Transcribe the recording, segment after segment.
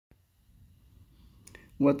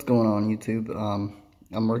What's going on, YouTube?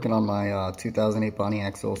 I'm working on my 2008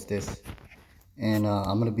 Pontiac Solstice, and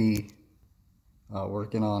I'm going to be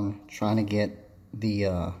working on trying to get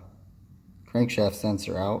the crankshaft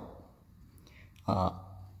sensor out.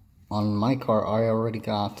 On my car, I already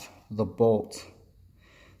got the bolt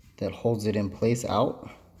that holds it in place out.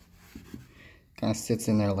 Kind of sits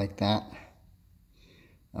in there like that.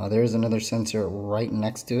 There's another sensor right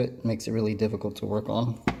next to it. Makes it really difficult to work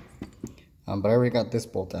on. But I already got this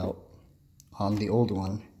bolt out on the old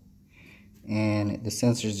one, and the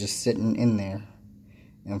sensor's just sitting in there,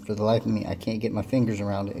 and for the life of me I can't get my fingers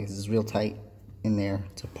around it. It's real tight in there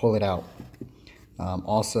to pull it out.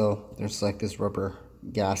 Also, there's like this rubber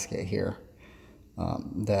gasket here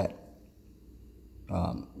that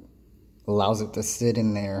allows it to sit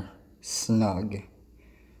in there snug.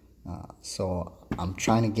 So I'm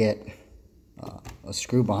trying to get a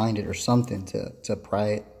screw behind it or something to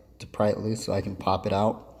pry it loose so I can pop it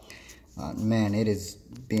out. Man, it is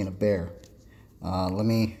being a bear. Let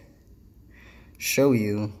me show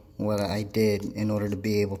you what I did in order to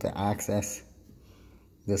be able to access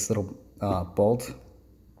this little bolt.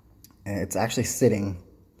 And it's actually sitting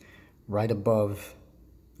right above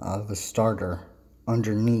the starter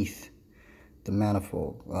underneath the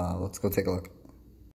manifold. Let's go take a look.